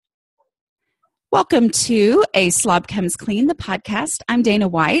Welcome to A Slob Comes Clean, the podcast. I'm Dana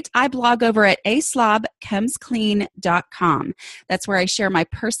White. I blog over at aslobcomesclean.com. That's where I share my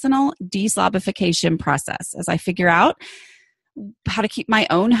personal deslobification process. As I figure out how to keep my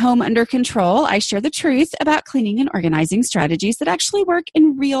own home under control, I share the truth about cleaning and organizing strategies that actually work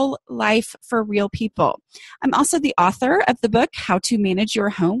in real life for real people. I'm also the author of the book, How to Manage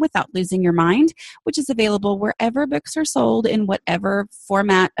Your Home Without Losing Your Mind, which is available wherever books are sold in whatever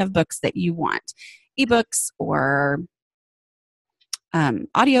format of books that you want. Ebooks or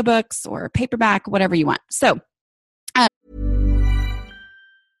audiobooks or paperback, whatever you want. So,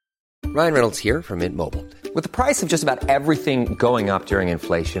 Ryan Reynolds here from Mint Mobile. With the price of just about everything going up during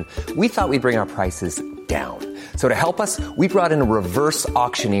inflation, we thought we'd bring our prices down. So to help us, we brought in a reverse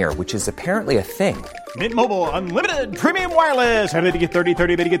auctioneer, which is apparently a thing. Mint Mobile Unlimited Premium Wireless. How to get 30,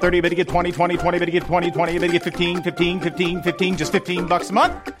 30, bit to get 30, bit to get 20, 20, 20, bit to get 20, 20, bit to get 15, 15, 15, 15, just $15 a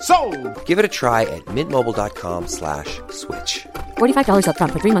month? Sold! Give it a try at mintmobile.com/switch. $45 up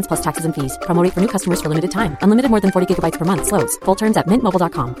front for 3 months plus taxes and fees. Promo rate for new customers for limited time. Unlimited more than 40 gigabytes per month. Slows full terms at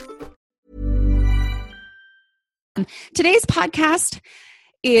mintmobile.com. Today's podcast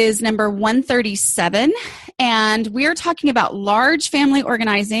is number 137, and we're talking about large family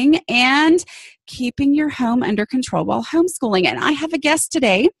organizing and keeping your home under control while homeschooling. And I have a guest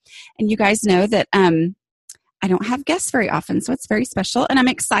today, and you guys know that I don't have guests very often, so it's very special. And I'm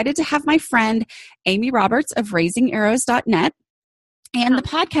excited to have my friend Amy Roberts of RaisingArrows.net and the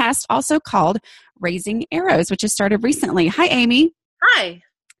podcast also called Raising Arrows, which has started recently. Hi, Amy. Hi.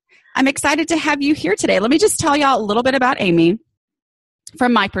 I'm excited to have you here today. Let me just tell y'all a little bit about Amy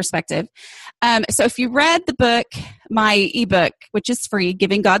from my perspective. So if you read the book, my ebook, which is free,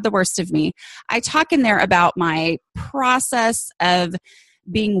 Giving God the Worst of Me, I talk in there about my process of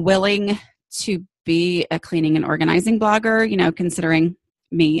being willing to be a cleaning and organizing blogger, you know, considering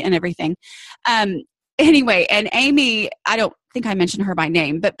me and everything. Anyway, and Amy, I don't think I mentioned her by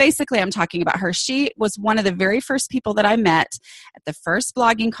name, but basically I'm talking about her. She was one of the very first people that I met at the first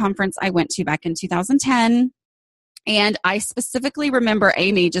blogging conference I went to back in 2010. And I specifically remember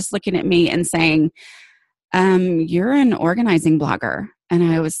Amy just looking at me and saying, you're an organizing blogger. And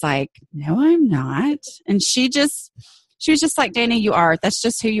I was like, no, I'm not. And she was just like, Dana, you are. That's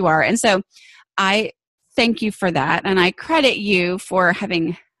just who you are. And so I thank you for that. And I credit you for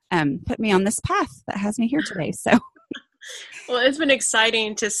having put me on this path that has me here today. So, well, it's been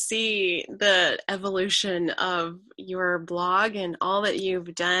exciting to see the evolution of your blog and all that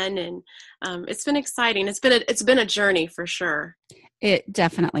you've done, and it's been exciting. It's been a journey for sure. It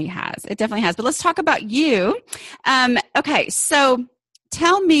definitely has. It definitely has. But let's talk about you. Okay, so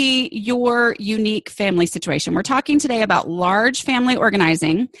tell me your unique family situation. We're talking today about large family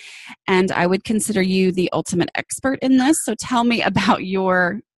organizing, and I would consider you the ultimate expert in this. So tell me about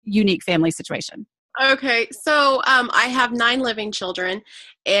your unique family situation. Okay, so I have 9 living children,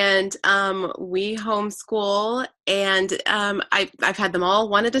 and we homeschool, and I've had them all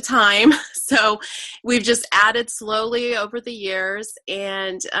one at a time. So we've just added slowly over the years,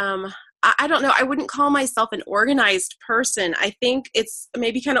 and I don't know, I wouldn't call myself an organized person. I think it's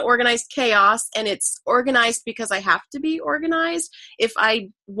maybe kind of organized chaos, and it's organized because I have to be organized. If I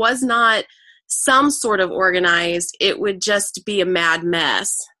was not some sort of organized, it would just be a mad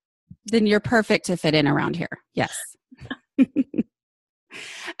mess. Then you're perfect to fit in around here. Yes.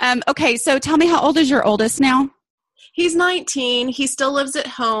 Okay, so tell me, how old is your oldest now? He's 19. He still lives at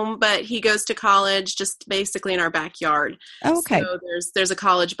home, but he goes to college just basically in our backyard. Oh, okay. So there's a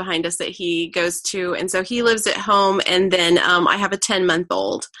college behind us that he goes to, and so he lives at home, and then I have a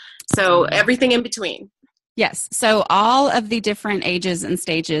 10-month-old. So everything in between. Yes. So all of the different ages and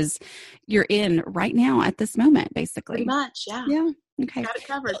stages you're in right now at this moment, basically. Pretty much, yeah. Yeah. Okay. Got it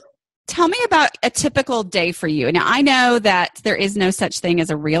covered. Tell me about a typical day for you. Now, I know that there is no such thing as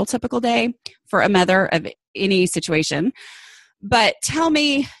a real typical day for a mother of any situation, but tell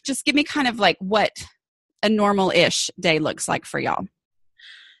me, just give me kind of like what a normal-ish day looks like for y'all.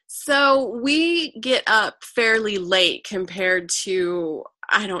 So we get up fairly late compared to,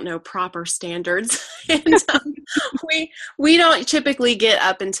 I don't know, proper standards. And we don't typically get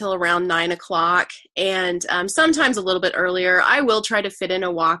up until around 9 o'clock, and sometimes a little bit earlier. I will try to fit in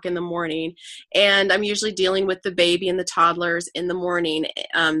a walk in the morning, and I'm usually dealing with the baby and the toddlers in the morning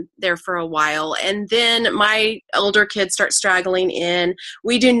there for a while. And then my older kids start straggling in.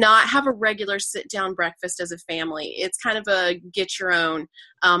 We do not have a regular sit-down breakfast as a family. It's kind of a get your own.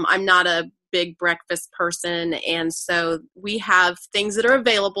 I'm not a big breakfast person, and so we have things that are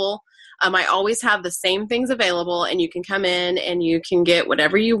available. I always have the same things available, and you can come in and you can get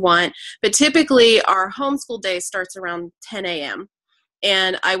whatever you want. But typically our homeschool day starts around 10 a.m.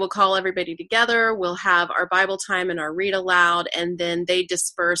 And I will call everybody together. We'll have our Bible time and our read aloud, and then they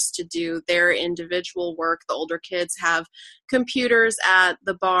disperse to do their individual work. The older kids have computers at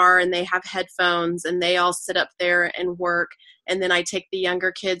the bar and they have headphones, and they all sit up there and work. And then I take the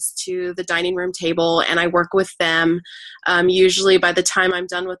younger kids to the dining room table and I work with them. Usually by the time I'm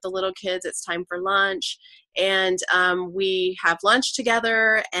done with the little kids, it's time for lunch. And we have lunch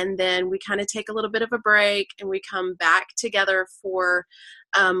together, and then we kind of take a little bit of a break, and we come back together for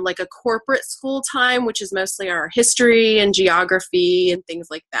like a corporate school time, which is mostly our history and geography and things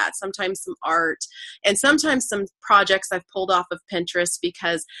like that. Sometimes some art, and sometimes some projects I've pulled off of Pinterest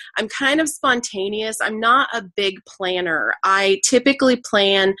because I'm kind of spontaneous. I'm not a big planner. I typically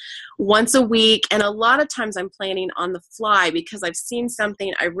plan once a week, and a lot of times I'm planning on the fly because I've seen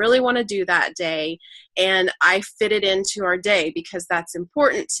something I really want to do that day, and I fit it into our day because that's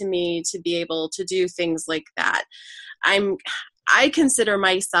important to me to be able to do things like that. I consider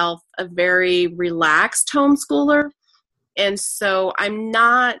myself a very relaxed homeschooler, and so I'm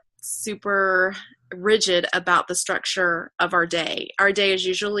not super rigid about the structure of our day. Our day is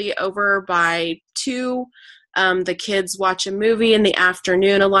usually over by 2. The kids watch a movie in the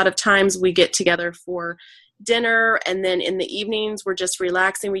afternoon. A lot of times we get together for dinner, and then in the evenings we're just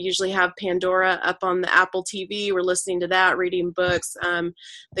relaxing. We usually have Pandora up on the Apple TV. We're listening to that, reading books.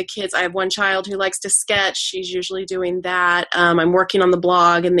 The kids, I have one child who likes to sketch. She's usually doing that. I'm working on the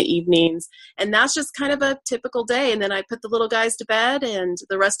blog in the evenings, and that's just kind of a typical day. And then I put the little guys to bed, and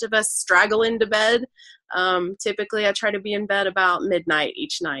the rest of us straggle into bed. Typically I try to be in bed about midnight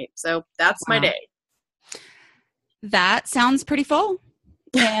each night. So that's my day. That sounds pretty full.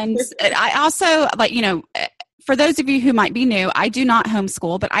 And I also, like, for those of you who might be new, I do not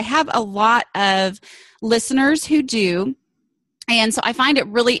homeschool, but I have a lot of listeners who do. And so I find it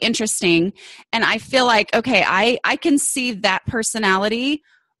really interesting. And I feel like, okay, I can see that personality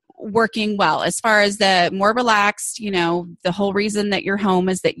working well as far as the more relaxed, the whole reason that you're home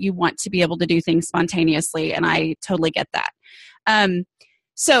is that you want to be able to do things spontaneously. And I totally get that.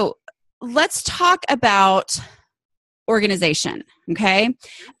 So let's talk about organization. Okay.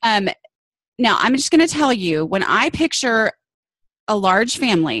 Now I'm just going to tell you, when I picture a large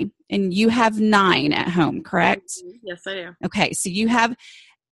family, and you have 9 at home, correct? Yes, I do. Okay. So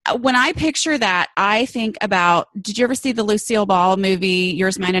when I picture that, I think about, did you ever see the Lucille Ball movie,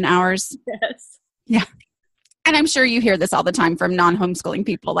 Yours, Mine, and Ours? Yes. Yeah. And I'm sure you hear this all the time from non-homeschooling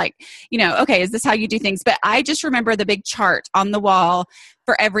people, like, okay, is this how you do things? But I just remember the big chart on the wall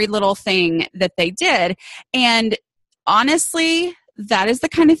for every little thing that they did. And honestly, that is the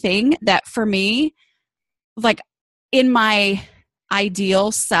kind of thing that for me, like in my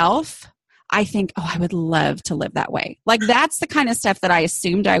ideal self, I think, I would love to live that way. Like that's the kind of stuff that I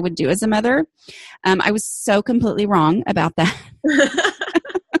assumed I would do as a mother. I was so completely wrong about that.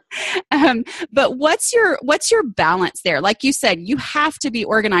 But what's your balance there? Like you said, you have to be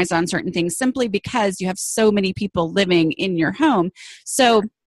organized on certain things simply because you have so many people living in your home. So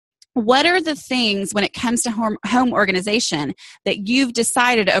what are the things when it comes to home organization that you've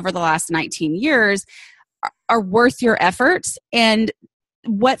decided over the last 19 years are worth your efforts? And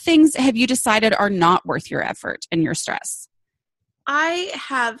what things have you decided are not worth your effort and your stress? I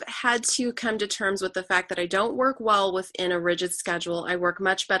have had to come to terms with the fact that I don't work well within a rigid schedule. I work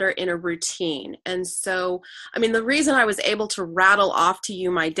much better in a routine. And so, the reason I was able to rattle off to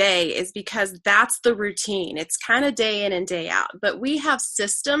you my day is because that's the routine. It's kind of day in and day out, but we have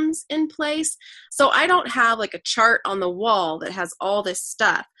systems in place. So I don't have like a chart on the wall that has all this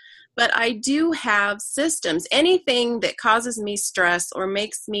stuff. But I do have systems. Anything that causes me stress or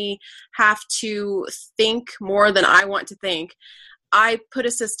makes me have to think more than I want to think, I put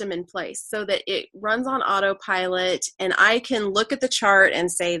a system in place so that it runs on autopilot and I can look at the chart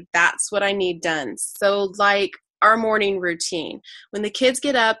and say, that's what I need done. So like our morning routine. When the kids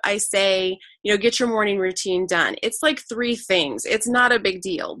get up, I say, get your morning routine done. It's like 3 things. It's not a big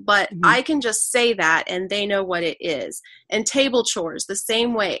deal, but I can just say that and they know what it is. And table chores, the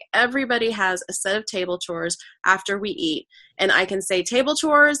same way. Everybody has a set of table chores after we eat. And I can say table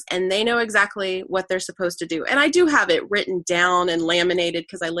chores and they know exactly what they're supposed to do. And I do have it written down and laminated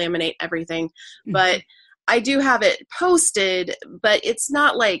because I laminate everything. But I do have it posted, but it's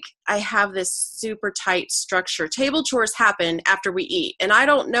not like I have this super tight structure. Table chores happen after we eat. And I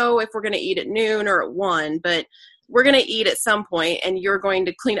don't know if we're going to eat at noon or at 1, but we're going to eat at some point and you're going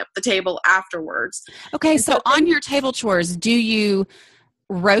to clean up the table afterwards. Okay, so on your table chores, do you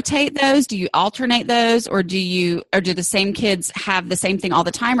rotate those? Do you alternate those? Or do the same kids have the same thing all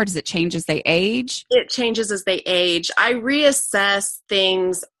the time, or does it change as they age? It changes as they age. I reassess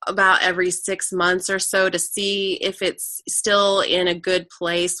things about every 6 months or so to see if it's still in a good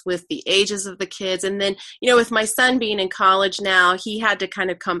place with the ages of the kids. And then, with my son being in college now, he had to kind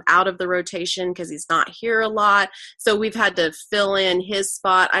of come out of the rotation because he's not here a lot. So we've had to fill in his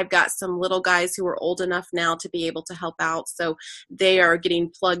spot. I've got some little guys who are old enough now to be able to help out. So they are getting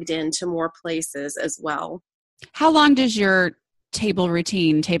plugged into more places as well. How long does your table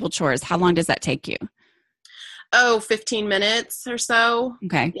chores, how long does that take you? 15 minutes or so.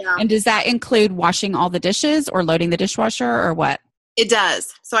 Okay. Yeah. And does that include washing all the dishes or loading the dishwasher or what? It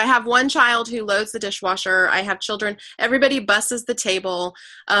does. So I have one child who loads the dishwasher. I have children. Everybody busses the table.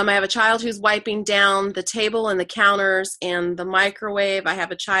 I have a child who's wiping down the table and the counters and the microwave. I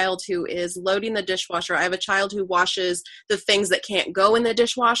have a child who is loading the dishwasher. I have a child who washes the things that can't go in the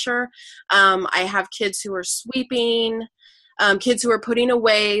dishwasher. I have kids who are sweeping, kids who are putting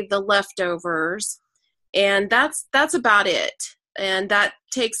away the leftovers. And that's about it. And that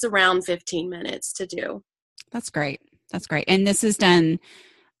takes around 15 minutes to do. That's great. That's great. And this is done,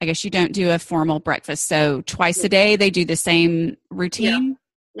 I guess you don't do a formal breakfast. So twice a day, they do the same routine?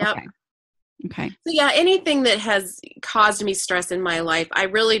 Yep. Okay. So yeah, anything that has caused me stress in my life, I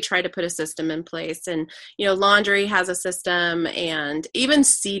really try to put a system in place. And, laundry has a system, and even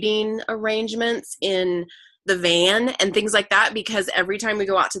seating arrangements in the van and things like that, because every time we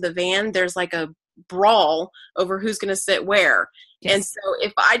go out to the van, there's like a brawl over who's going to sit where. Yes. And so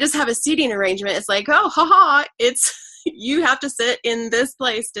if I just have a seating arrangement, it's like, oh, haha, it's you have to sit in this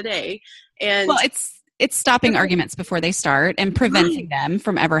place today. And well, it's stopping arguments before they start and preventing them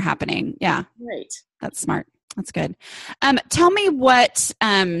from ever happening. Yeah. Right. That's smart. That's good. Tell me what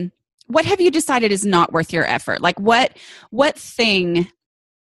have you decided is not worth your effort? Like what thing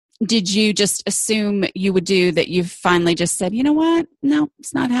did you just assume you would do that you've finally just said, you know what? No,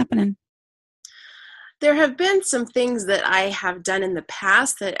 it's not happening. There have been some things that I have done in the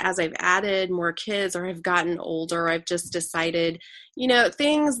past that as I've added more kids or have gotten older, I've just decided,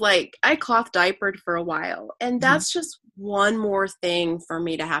 things like I cloth diapered for a while, and that's just one more thing for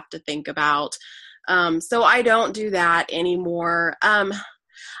me to have to think about. So I don't do that anymore.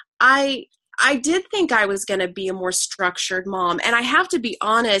 I did think I was going to be a more structured mom. And I have to be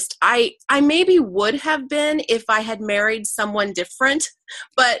honest, I maybe would have been if I had married someone different.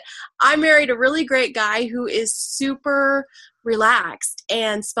 But I married a really great guy who is super relaxed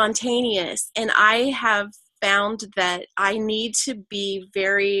and spontaneous. And I have found that I need to be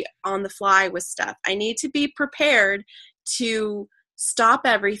very on the fly with stuff. I need to be prepared to stop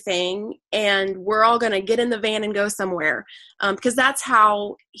everything and we're all going to get in the van and go somewhere, because that's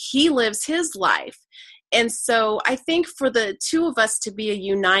how he lives his life. And so I think for the two of us to be a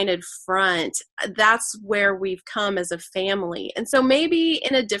united front, that's where we've come as a family. And so maybe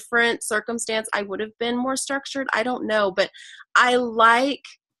in a different circumstance, I would have been more structured. I don't know, but I like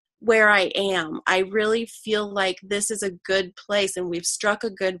where I am. I really feel like this is a good place and we've struck a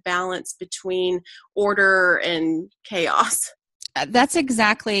good balance between order and chaos. That's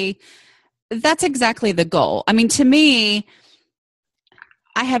exactly the goal. I mean, to me,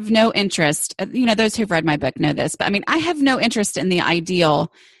 I have no interest, those who've read my book know this, but I mean, I have no interest in the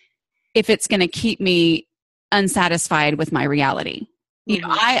ideal if it's going to keep me unsatisfied with my reality.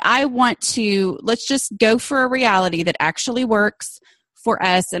 I want to, let's just go for a reality that actually works for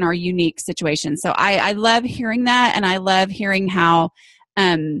us in our unique situation. So I love hearing that. And I love hearing how,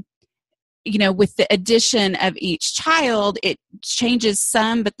 with the addition of each child, it changes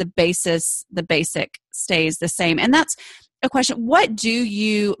some, but the basic stays the same. And that's a question. What do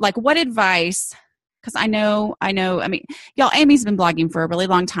you like? What advice? Because I know, I mean, y'all, Amy's been blogging for a really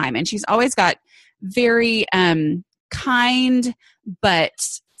long time and she's always got very kind, but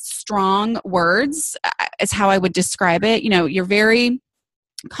strong words is how I would describe it. You're very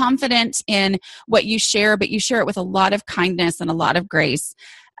confident in what you share, but you share it with a lot of kindness and a lot of grace.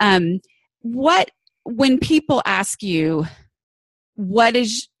 When people ask you,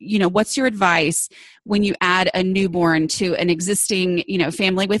 what's your advice when you add a newborn to an existing,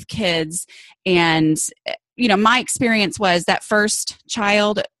 family with kids? And, my experience was that first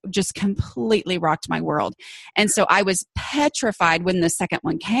child just completely rocked my world. And so I was petrified when the second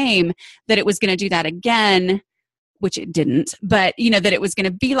one came that it was going to do that again, which it didn't, but that it was going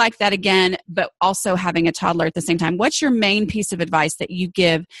to be like that again, but also having a toddler at the same time. What's your main piece of advice that you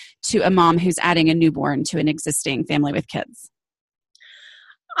give to a mom who's adding a newborn to an existing family with kids?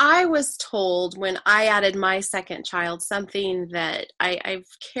 I was told when I added my second child, something that I've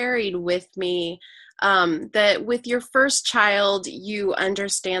carried with me, that with your first child, you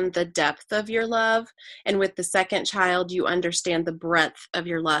understand the depth of your love. And with the second child, you understand the breadth of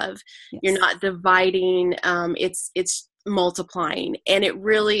your love. Yes. You're not dividing. It's multiplying, and it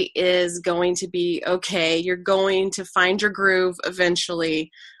really is going to be okay. You're going to find your groove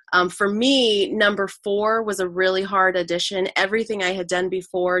eventually. For me, number 4 was a really hard addition. Everything I had done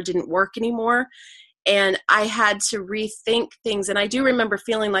before didn't work anymore, and I had to rethink things. And I do remember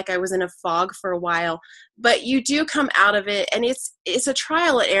feeling like I was in a fog for a while, but you do come out of it, and it's a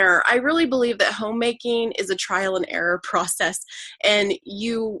trial and error. I really believe that homemaking is a trial and error process, and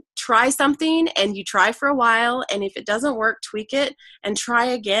you try something and you try for a while, and if it doesn't work, tweak it and try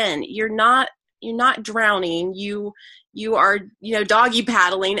again. You're not drowning. You are, doggy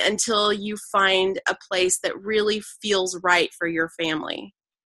paddling until you find a place that really feels right for your family.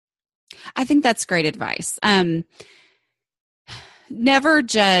 I think that's great advice. Never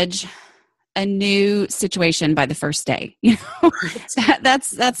judge a new situation by the first day.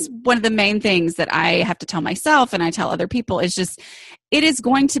 That's one of the main things that I have to tell myself, and I tell other people, is just, it is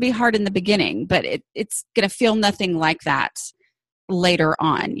going to be hard in the beginning, but it's going to feel nothing like that later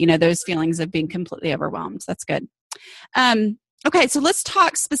on. Those feelings of being completely overwhelmed. That's good. Okay, so let's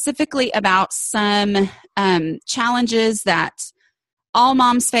talk specifically about some challenges that all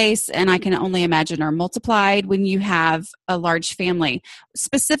moms face, and I can only imagine are multiplied when you have a large family.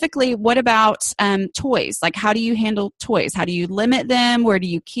 Specifically, what about toys? Like, how do you handle toys? How do you limit them? Where do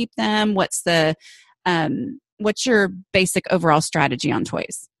you keep them? What's your basic overall strategy on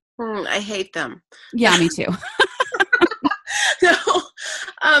toys? I hate them. Yeah, me too. No,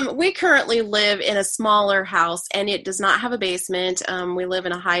 we currently live in a smaller house, and it does not have a basement. We live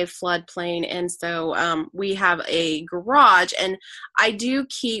in a high floodplain, and so we have a garage, and I do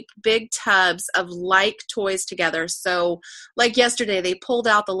keep big tubs of like toys together. So like yesterday, they pulled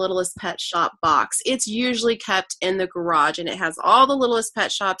out the Littlest Pet Shop box. It's usually kept in the garage, and it has all the Littlest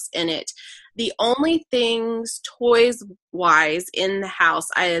Pet Shops in it. The only things toys-wise in the house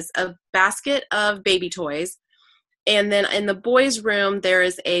is a basket of baby toys. And then in the boys' room, there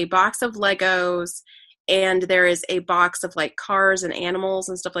is a box of Legos, and there is a box of like cars and animals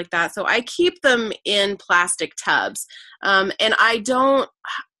and stuff like that. So I keep them in plastic tubs. And I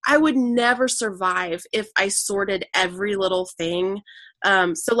would never survive if I sorted every little thing.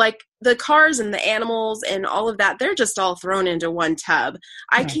 So like the cars and the animals and all of that, they're just all thrown into one tub.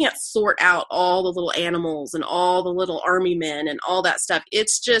 I can't sort out all the little animals and all the little army men and all that stuff. It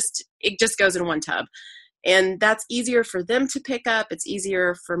just goes in one tub. And that's easier for them to pick up. It's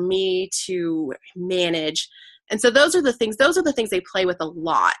easier for me to manage. And so those are the things they play with a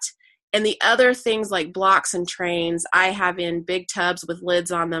lot. And the other things like blocks and trains, I have in big tubs with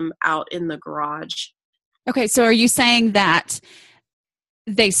lids on them out in the garage. Okay, so are you saying that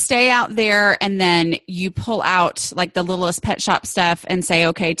they stay out there and then you pull out like the Littlest Pet Shop stuff and say,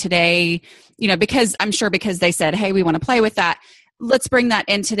 okay, today, because they said, hey, we want to play with that. Let's bring that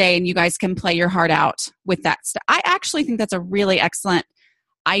in today and you guys can play your heart out with that stuff. I actually think that's a really excellent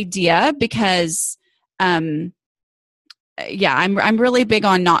idea because, I'm really big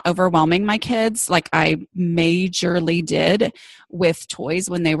on not overwhelming my kids. Like I majorly did with toys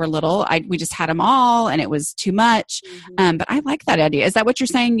when they were little. We just had them all and it was too much. But I like that idea. Is that what you're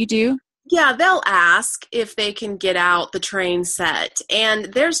saying you do? Yeah, they'll ask if they can get out the train set. And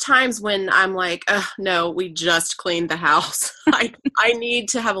there's times when I'm like, no, we just cleaned the house. I need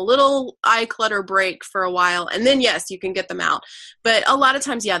to have a little eye clutter break for a while. And then, yes, you can get them out. But a lot of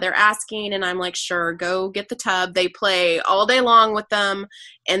times, yeah, they're asking and I'm like, sure, go get the tub. They play all day long with them.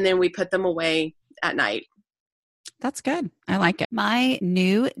 And then we put them away at night. That's good. I like it. My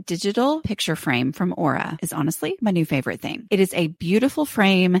new digital picture frame from Aura is honestly my new favorite thing. It is a beautiful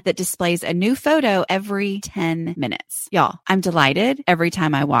frame that displays a new photo every 10 minutes. Y'all, I'm delighted every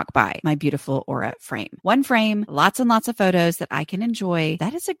time I walk by my beautiful Aura frame. One frame, lots and lots of photos that I can enjoy.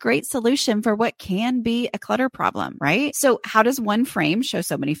 That is a great solution for what can be a clutter problem, right? So how does one frame show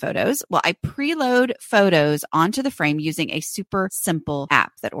so many photos? Well, I preload photos onto the frame using a super simple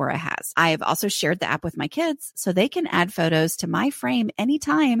app that Aura has. I have also shared the app with my kids so they can add photos to my frame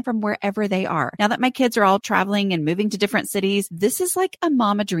anytime from wherever they are. Now that my kids are all traveling and moving to different cities, this is like a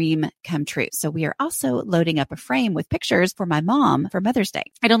mama dream come true. So we are also loading up a frame with pictures for my mom for Mother's Day.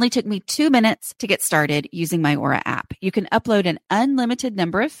 It only took me 2 minutes to get started using my Aura app. You can upload an unlimited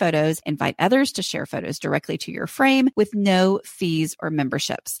number of photos, invite others to share photos directly to your frame with no fees or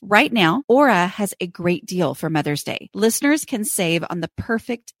memberships. Right now, Aura has a great deal for Mother's Day. Listeners can save on the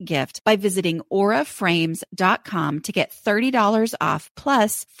perfect gift by visiting auraframes.com to get $30 off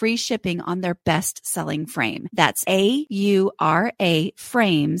plus free shipping on their best-selling frame. That's AURA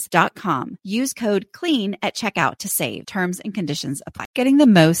frames.com. Use code CLEAN at checkout to save. Terms and conditions apply. Getting the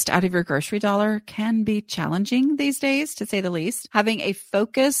most out of your grocery dollar can be challenging these days, to say the least. Having a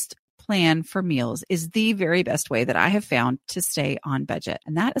focused plan for meals is the very best way that I have found to stay on budget.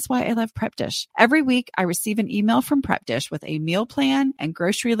 And that is why I love Prep Dish. Every week, I receive an email from Prep Dish with a meal plan and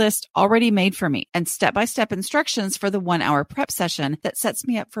grocery list already made for me and step-by-step instructions for the 1-hour prep session that sets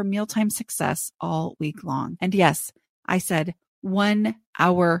me up for mealtime success all week long. And yes, I said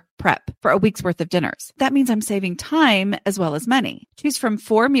 1-hour prep for a week's worth of dinners. That means I'm saving time as well as money. Choose from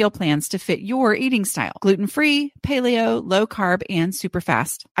 4 meal plans to fit your eating style. Gluten-free, paleo, low carb, and super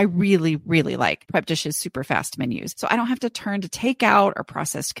fast. I really, really like Prep Dish's super fast menus, so I don't have to turn to takeout or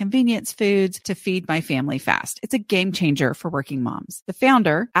processed convenience foods to feed my family fast. It's a game changer for working moms. The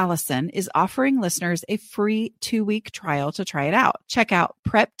founder, Allison, is offering listeners a free 2-week trial to try it out. Check out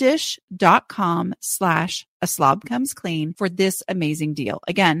prepdish.com/aslobcomesclean for this amazing deal.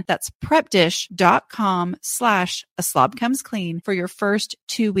 Again, that's prepdish.com/aslobcomesclean for your first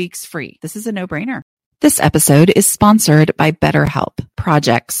 2 weeks free. This is a no-brainer. This episode is sponsored by BetterHelp.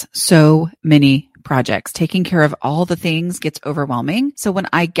 Projects, so many projects. Taking care of all the things gets overwhelming. So when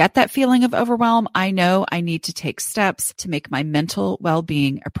I get that feeling of overwhelm, I know I need to take steps to make my mental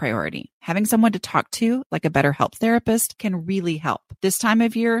well-being a priority. Having someone to talk to, like a BetterHelp therapist, can really help. This time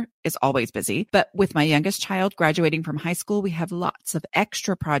of year is always busy, but with my youngest child graduating from high school, we have lots of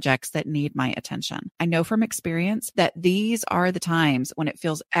extra projects that need my attention. I know from experience that these are the times when it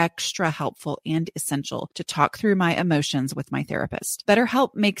feels extra helpful and essential to talk through my emotions with my therapist.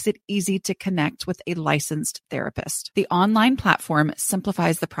 BetterHelp makes it easy to connect with a licensed therapist. The online platform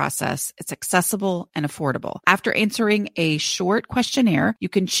simplifies the process. It's accessible and affordable. After answering a short questionnaire, you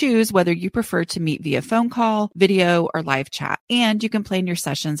can choose whether you prefer to meet via phone call, video, or live chat. And you can plan your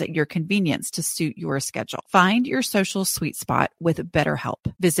sessions at your convenience to suit your schedule. Find your social sweet spot with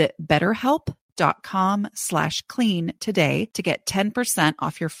BetterHelp. Visit BetterHelp.com/clean today to get 10%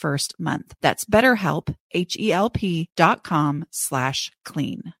 off your first month. That's BetterHelp,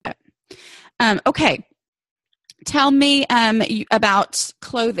 HELP.com/clean. Okay. Tell me about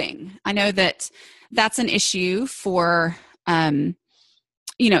clothing. I know that that's an issue for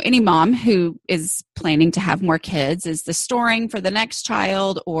any mom who is planning to have more kids. Is the storing for the next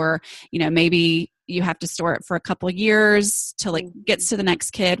child, or maybe you have to store it for a couple of years till it gets to the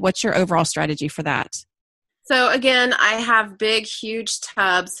next kid? What's your overall strategy for that? So again, I have big, huge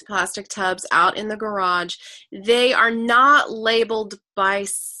tubs, plastic tubs out in the garage. They are not labeled by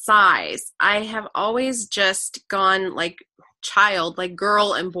size. I have always just gone like child, like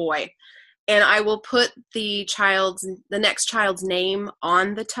girl and boy. And I will put the next child's name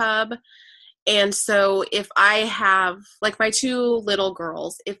on the tub. And so if I have, like my 2 little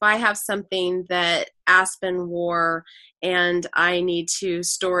girls, if I have something that Aspen wore and I need to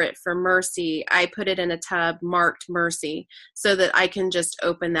store it for Mercy, I put it in a tub marked Mercy so that I can just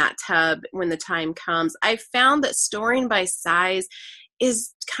open that tub when the time comes. I found that storing by size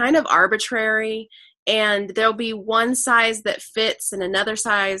is kind of arbitrary. And there'll be one size that fits and another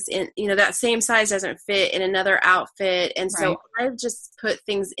size in, that same size doesn't fit in another outfit. And so I've just put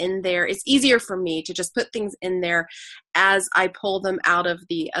things in there. It's easier for me to just put things in there as I pull them out of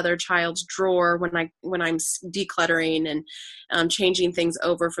the other child's drawer when I'm decluttering and changing things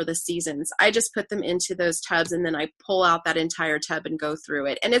over for the seasons. I just put them into those tubs and then I pull out that entire tub and go through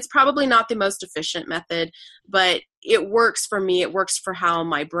it. And it's probably not the most efficient method, but it works for me. It works for how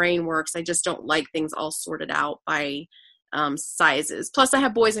my brain works. I just don't like things all sorted out by sizes. Plus I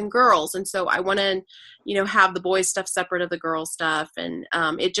have boys and girls. And so I want to, have the boys stuff separate of the girl stuff. And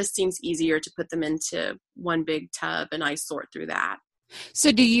it just seems easier to put them into one big tub and I sort through that.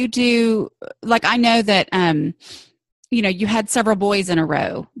 So do you do, like, I know that, you had several boys in a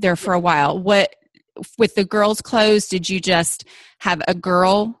row there for a while. What, with the girls' clothes, did you just have a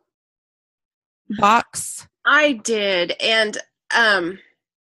girl box? I did. And,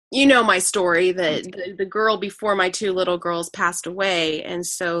 my story that the girl before my 2 little girls passed away. And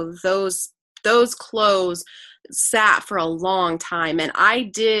so those clothes sat for a long time and I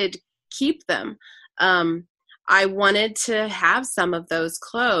did keep them. I wanted to have some of those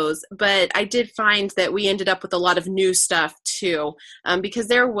clothes, but I did find that we ended up with a lot of new stuff too, because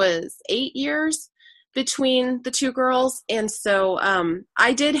there was 8 years between the 2 girls. And so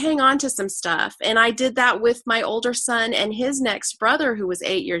I did hang on to some stuff. And I did that with my older son and his next brother, who was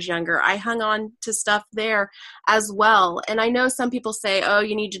 8 years younger. I hung on to stuff there as well. And I know some people say, oh,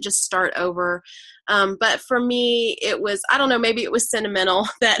 you need to just start over. But for me, it was, I don't know, maybe it was sentimental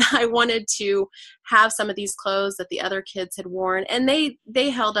that I wanted to have some of these clothes that the other kids had worn. And they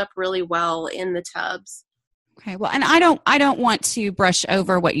held up really well in the tubs. Okay. Well, and I don't want to brush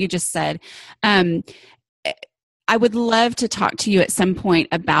over what you just said. I would love to talk to you at some point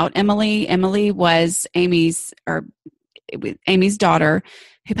about Emily. Emily was with Amy's daughter,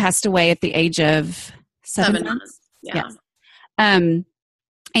 who passed away at the age of 7 months. Yeah. Yes.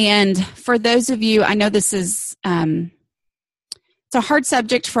 And for those of you, I know this is it's a hard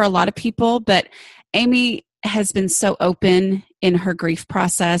subject for a lot of people, but Amy has been so open in her grief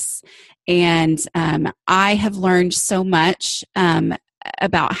process, and I have learned so much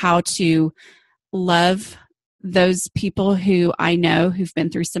about how to love those people who I know who've been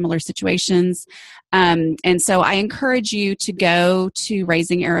through similar situations. And so I encourage you to go to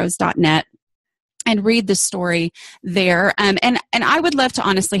raisingarrows.net and read the story there. And I would love to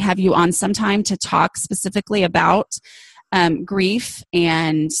honestly have you on sometime to talk specifically about grief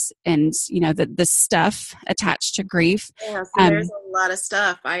and the stuff attached to grief. Yeah, so there's a lot of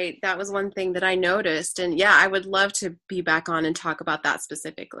stuff. That was one thing that I noticed, and yeah, I would love to be back on and talk about that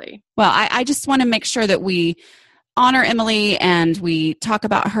specifically. Well, I just want to make sure that we honor Emily and we talk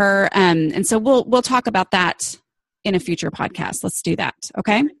about her, and so we'll talk about that in a future podcast. Let's do that.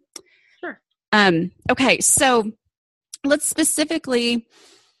 Okay. Sure. Okay. So let's specifically.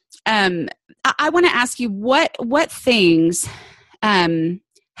 I want to ask you what things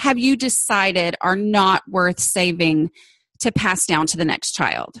have you decided are not worth saving to pass down to the next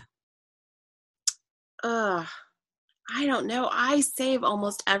child? I don't know. I save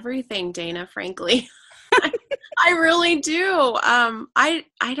almost everything, Dana, frankly. I really do.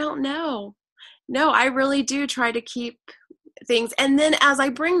 I don't know. No, I really do try to keep things. And then as I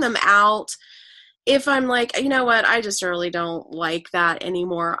bring them out, if I'm like, you know what, I just really don't like that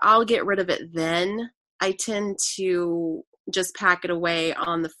anymore, I'll get rid of it then. I tend to just pack it away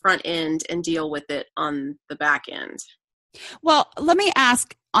on the front end and deal with it on the back end. Well, let me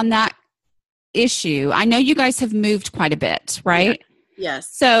ask on that issue. I know you guys have moved quite a bit, right?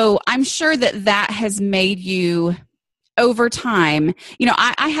 Yes. So I'm sure that has made you, over time,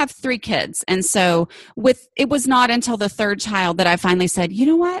 I have 3 kids. And so it was not until the 3rd child that I finally said, you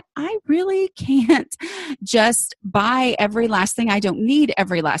know what, I really can't just buy every last thing. I don't need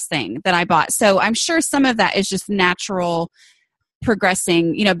every last thing that I bought. So I'm sure some of that is just natural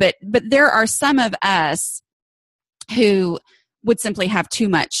progressing, but there are some of us who would simply have too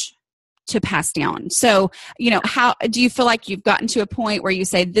much to pass down. So, how do you feel like you've gotten to a point where you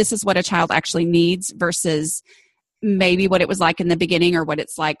say this is what a child actually needs versus maybe what it was like in the beginning, or what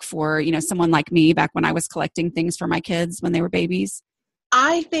it's like for, someone like me back when I was collecting things for my kids when they were babies?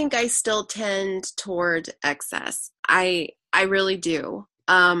 I think I still tend toward excess. I really do.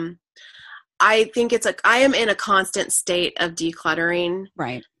 I think I am in a constant state of decluttering.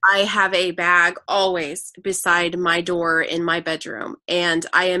 Right. I have a bag always beside my door in my bedroom, and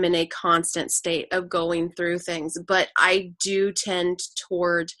I am in a constant state of going through things, but I do tend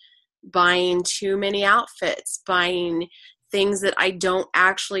toward buying too many outfits, buying things that I don't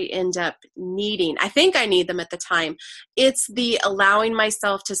actually end up needing. I think I need them at the time. It's the allowing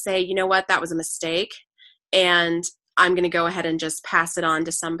myself to say, you know what, that was a mistake, and I'm going to go ahead and just pass it on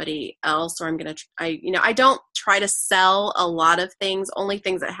to somebody else, or I don't try to sell a lot of things, only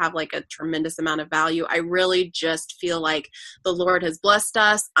things that have like a tremendous amount of value. I really just feel like the Lord has blessed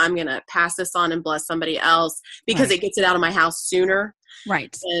us. I'm going to pass this on and bless somebody else because Right. It gets it out of my house sooner.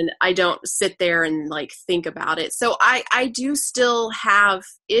 Right. And I don't sit there and like think about it. So I do still have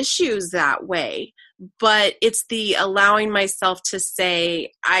issues that way, but it's the allowing myself to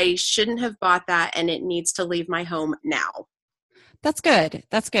say, I shouldn't have bought that and it needs to leave my home now. That's good.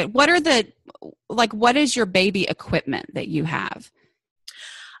 That's good. What is your baby equipment that you have?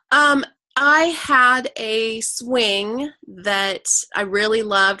 I had a swing that I really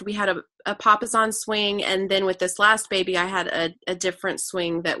loved. We had a Papasan swing, and then with this last baby, I had a different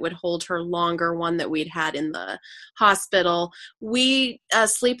swing that would hold her longer, one that we'd had in the hospital. We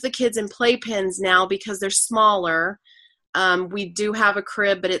sleep the kids in playpens now because they're smaller. We do have a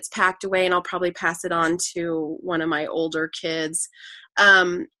crib, but it's packed away, and I'll probably pass it on to one of my older kids.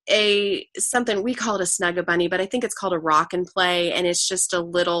 Something we call it a Snug-a-Bunny, but I think it's called a rock and play, and it's just a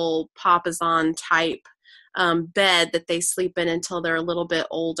little Papasan type bed that they sleep in until they're a little bit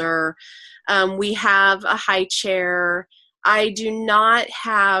older. We have a high chair. I do not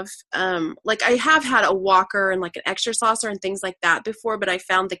have, I have had a walker and like an extra saucer and things like that before, but I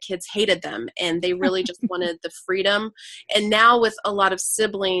found the kids hated them and they really just wanted the freedom. And now with a lot of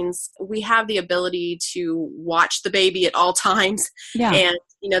siblings, we have the ability to watch the baby at all times. Yeah. And,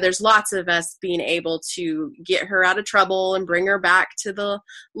 there's lots of us being able to get her out of trouble and bring her back to the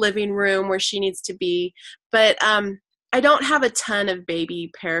living room where she needs to be. But, I don't have a ton of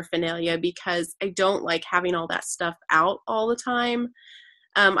baby paraphernalia because I don't like having all that stuff out all the time.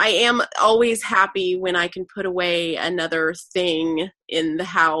 I am always happy when I can put away another thing in the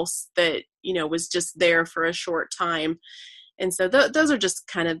house that was just there for a short time. And so those are just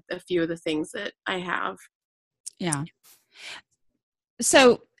kind of a few of the things that I have. Yeah.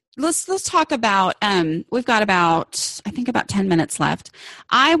 So let's talk about, we've got about 10 minutes left.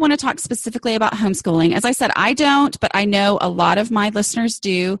 I want to talk specifically about homeschooling. As I said, I don't, but I know a lot of my listeners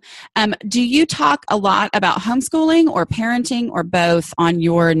do. Do you talk a lot about homeschooling or parenting or both on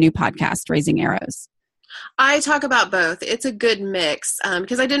your new podcast, Raising Arrows? I talk about both. It's a good mix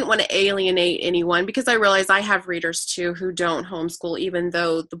because I didn't want to alienate anyone, because I realize I have readers too who don't homeschool, even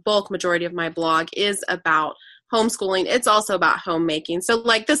though the bulk majority of my blog is about homeschooling. It's also about homemaking. So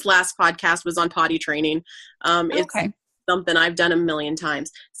like this last podcast was on potty training. It's something I've done a million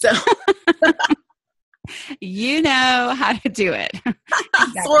times. So you know how to do it.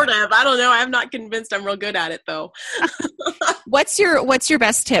 Exactly. Sort of. I don't know. I'm not convinced I'm real good at it though. What's your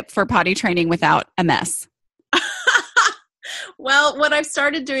best tip for potty training without a mess? Well, what I've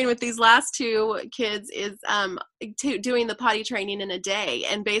started doing with these last two kids is doing the potty training in a day,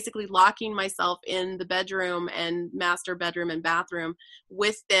 and basically locking myself in the bedroom and master bedroom and bathroom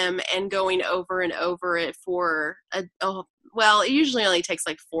with them and going over and over it for it usually only takes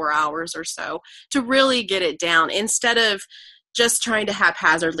like 4 hours or so to really get it down, instead of just trying to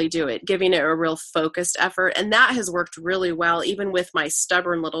haphazardly do it, giving it a real focused effort. And that has worked really well, even with my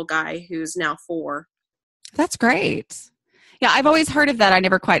stubborn little guy who's now 4. That's great. Yeah, I've always heard of that. I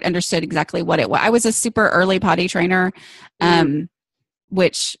never quite understood exactly what it was. I was a super early potty trainer,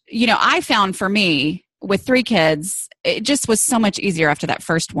 which, I found for me with 3 kids, it just was so much easier after that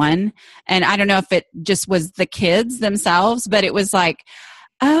first one. And I don't know if it just was the kids themselves, but it was like,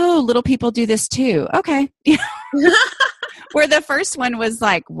 oh, little people do this too. Okay. Where the first one was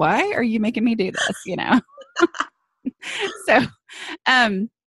like, why are you making me do this? So,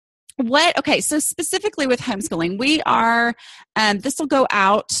 so specifically with homeschooling, we are, this will go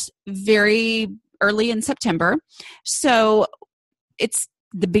out very early in September. So it's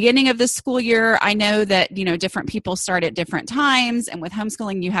the beginning of the school year. I know that, different people start at different times, and with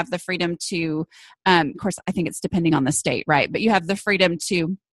homeschooling, you have the freedom to, of course, I think it's depending on the state, right? But you have the freedom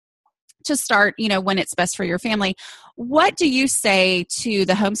to start, when it's best for your family. What do you say to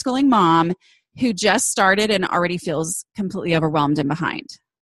the homeschooling mom who just started and already feels completely overwhelmed and behind?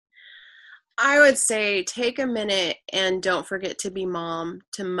 I would say take a minute and don't forget to be mom,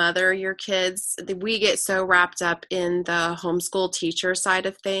 to mother your kids. We get so wrapped up in the homeschool teacher side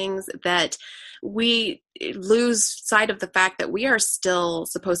of things that we lose sight of the fact that we are still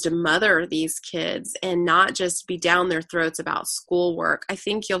supposed to mother these kids and not just be down their throats about schoolwork. I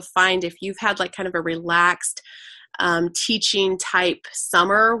think you'll find if you've had like kind of a relaxed teaching type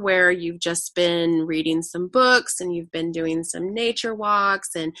summer where you've just been reading some books and you've been doing some nature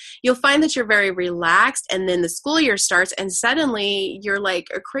walks, and you'll find that you're very relaxed, and then the school year starts and suddenly you're like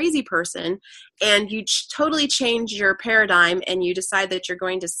a crazy person and you totally change your paradigm and you decide that you're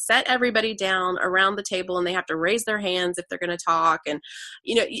going to set everybody down around the table and they have to raise their hands if they're going to talk. And,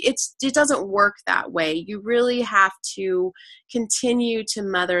 it doesn't work that way. You really have to continue to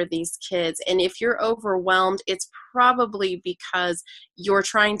mother these kids. And if you're overwhelmed, it's probably because you're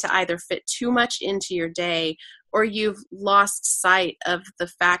trying to either fit too much into your day, or you've lost sight of the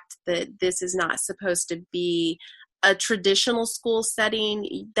fact that this is not supposed to be a traditional school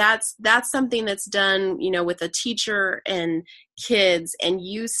setting. That's something that's done, with a teacher and kids, and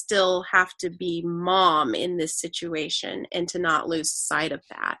you still have to be mom in this situation and to not lose sight of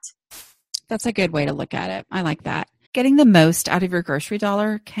that. That's a good way to look at it. I like that. Getting the most out of your grocery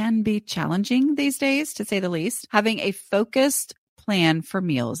dollar can be challenging these days, to say the least. Having a focused plan for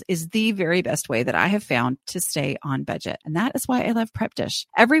meals is the very best way that I have found to stay on budget. And that is why I love Prep Dish.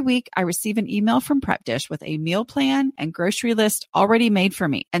 Every week, I receive an email from Prep Dish with a meal plan and grocery list already made for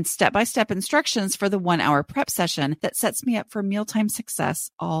me, and step-by-step instructions for the 1-hour prep session that sets me up for mealtime success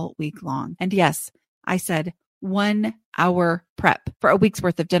all week long. And yes, I said 1-hour prep for a week's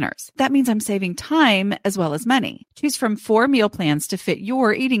worth of dinners. That means I'm saving time as well as money. Choose from 4 meal plans to fit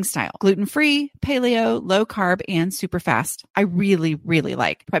your eating style: gluten-free, paleo, low carb, and super fast. I really, really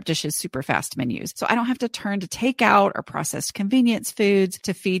like Prep Dish's super fast menus, so I don't have to turn to takeout or processed convenience foods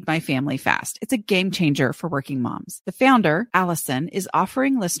to feed my family fast. It's a game changer for working moms. The founder, Allison, is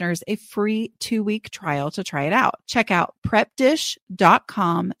offering listeners a free 2-week trial to try it out. Check out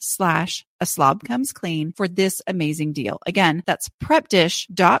prepdish.com/aslobcomesclean for this amazing deal. Again, that's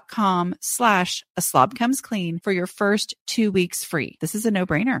prepdish.com/aslobcomesclean for your first 2 weeks free. This is a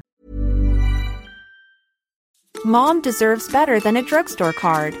no-brainer. Mom deserves better than a drugstore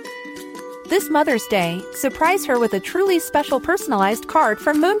card. This Mother's Day, surprise her with a truly special personalized card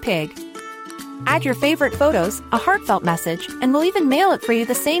from Moonpig. Add your favorite photos, a heartfelt message, and we'll even mail it for you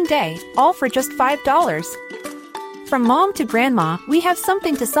the same day, all for just $5. From mom to grandma, we have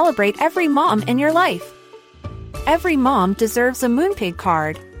something to celebrate every mom in your life. Every mom deserves a Moonpig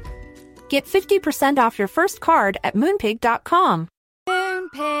card. Get 50% off your first card at moonpig.com.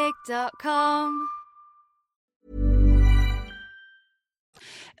 Moonpig.com.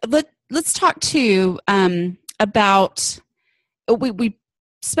 Let's talk too about we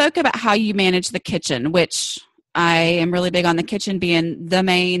spoke about how you manage the kitchen, which I am really big on the kitchen being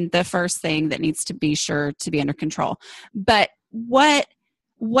the first thing that needs to be sure to be under control. But what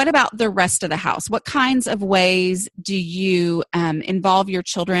about the rest of the house? What kinds of ways do you involve your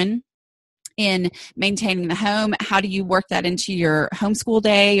children in maintaining the home? How do you work that into your homeschool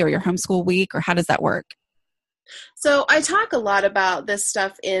day or your homeschool week, or how does that work? So I talk a lot about this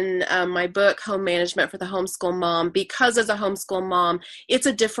stuff in my book, Home Management for the Homeschool Mom, because as a homeschool mom, it's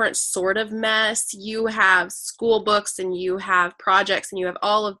a different sort of mess. You have school books and you have projects and you have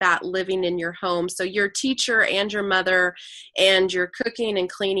all of that living in your home. So your teacher and your mother and your cooking and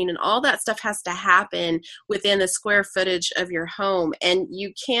cleaning and all that stuff has to happen within the square footage of your home. And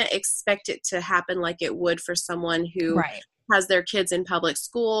you can't expect it to happen like it would for someone who has their kids in public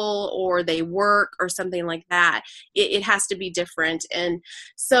school or they work or something like that. It has to be different. And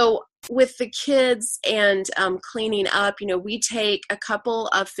so with the kids and cleaning up, we take a couple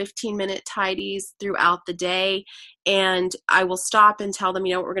of 15-minute tidies throughout the day, and I will stop and tell them,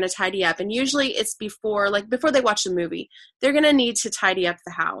 we're going to tidy up. And usually it's before they watch the movie, they're going to need to tidy up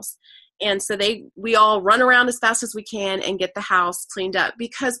the house. And so we all run around as fast as we can and get the house cleaned up,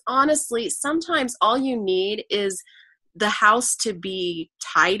 because honestly, sometimes all you need is the house to be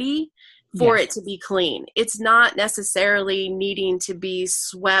tidy for it to be clean. It's not necessarily needing to be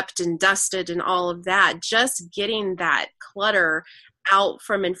swept and dusted and all of that. Just getting that clutter out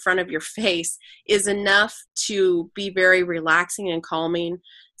from in front of your face is enough to be very relaxing and calming.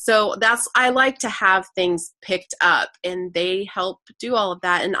 So I like to have things picked up, and they help do all of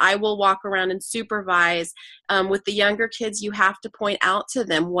that. And I will walk around and supervise. With the younger kids, you have to point out to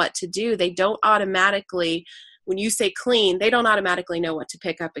them what to do. They don't automatically, when you say clean, they don't automatically know what to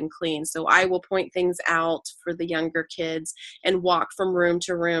pick up and clean. So I will point things out for the younger kids and walk from room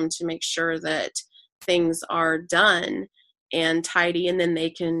to room to make sure that things are done and tidy, and then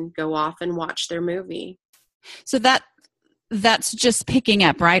they can go off and watch their movie. So that's just picking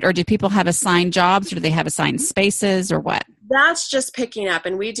up, right? Or do people have assigned jobs, or do they have assigned spaces, or what? That's just picking up,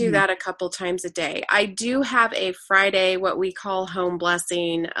 and we do that a couple times a day. I do have a Friday, what we call home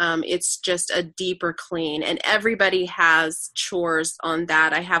blessing. It's just a deeper clean, and everybody has chores on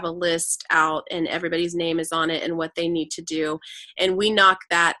that. I have a list out, and everybody's name is on it and what they need to do. And we knock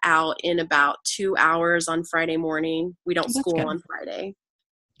that out in about 2 hours on Friday morning. We don't school on Friday.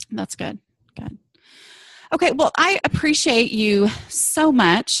 That's good. Good. Okay, well, I appreciate you so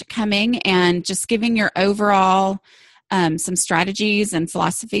much coming and just giving your overall some strategies and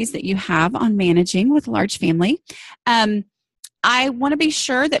philosophies that you have on managing with a large family. I want to be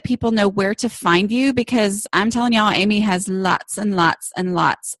sure that people know where to find you, because I'm telling y'all, Amy has lots and lots and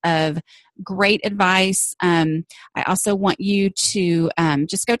lots of great advice. I also want you to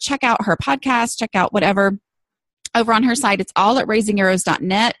just go check out her podcast, check out whatever over on her site. It's all at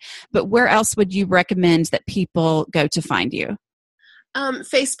raisingarrows.net. But where else would you recommend that people go to find you?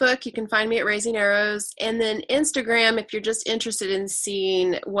 Facebook, you can find me at Raising Arrows. And then Instagram, if you're just interested in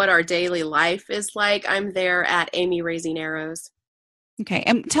seeing what our daily life is like, I'm there at Amy Raising Arrows. Okay.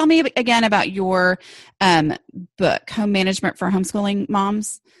 And tell me again about your book, Home Management for Homeschooling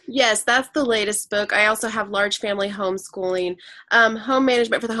Moms. Yes, that's the latest book. I also have Large Family Homeschooling. Home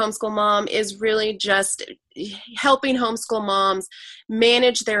Management for the Homeschool Mom is really just helping homeschool moms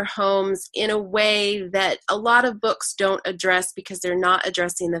manage their homes in a way that a lot of books don't address, because they're not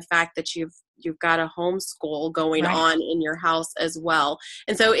addressing the fact that you've got a homeschool going on in your house as well.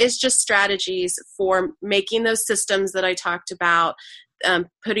 And so it's just strategies for making those systems that I talked about,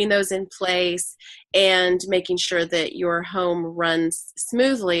 putting those in place, and making sure that your home runs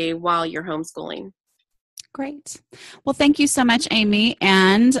smoothly while you're homeschooling. Great. Well, thank you so much, Amy.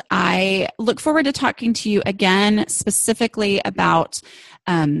 And I look forward to talking to you again, specifically about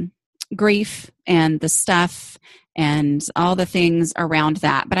grief and the stuff and all the things around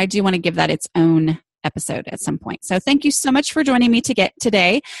that. But I do want to give that its own episode at some point. So thank you so much for joining me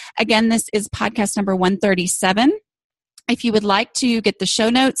today. Again, this is podcast number 137. If you would like to get the show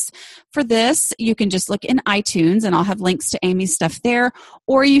notes for this, you can just look in iTunes, and I'll have links to Amy's stuff there.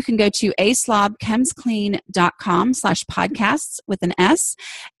 Or you can go to aslobcomesclean.com/podcasts with an S,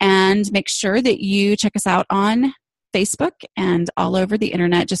 and make sure that you check us out on Facebook, and all over the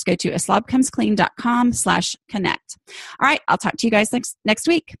internet. Just go to aslobcomesclean.com/connect. All right. I'll talk to you guys next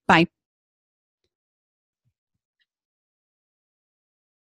week. Bye.